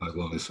by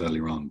Wallace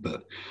earlier on.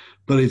 But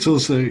it's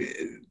also,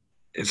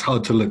 it's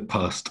hard to look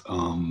past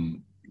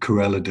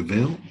Cruella de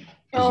Vil.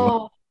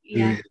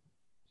 Yeah.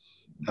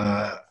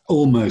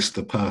 Almost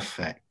the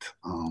perfect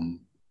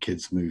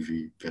kids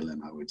movie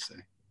villain, I would say.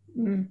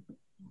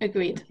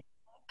 Agreed.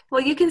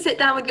 Well, you can sit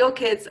down with your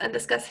kids and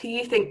discuss who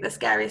you think the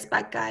scariest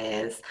bad guy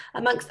is,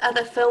 amongst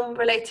other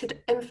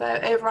film-related info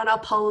over on our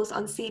polls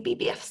on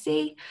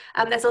CBBFC.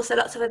 There's also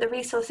lots of other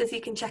resources you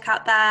can check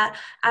out there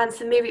and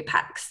some movie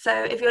packs.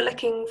 So if you're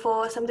looking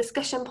for some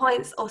discussion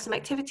points or some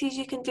activities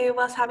you can do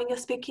whilst having your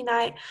spooky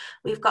night,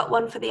 we've got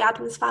one for the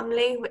Addams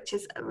family, which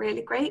is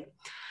really great.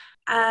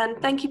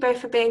 And thank you both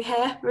for being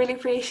here. Really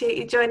appreciate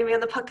you joining me on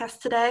the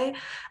podcast today,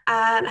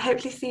 and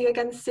hopefully see you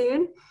again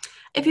soon.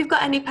 If you've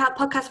got any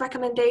podcast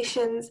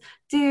recommendations,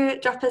 do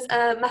drop us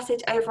a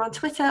message over on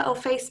Twitter or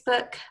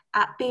Facebook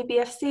at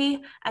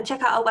BBFC, and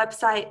check out our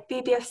website,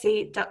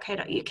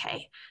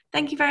 bbfc.co.uk.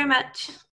 Thank you very much.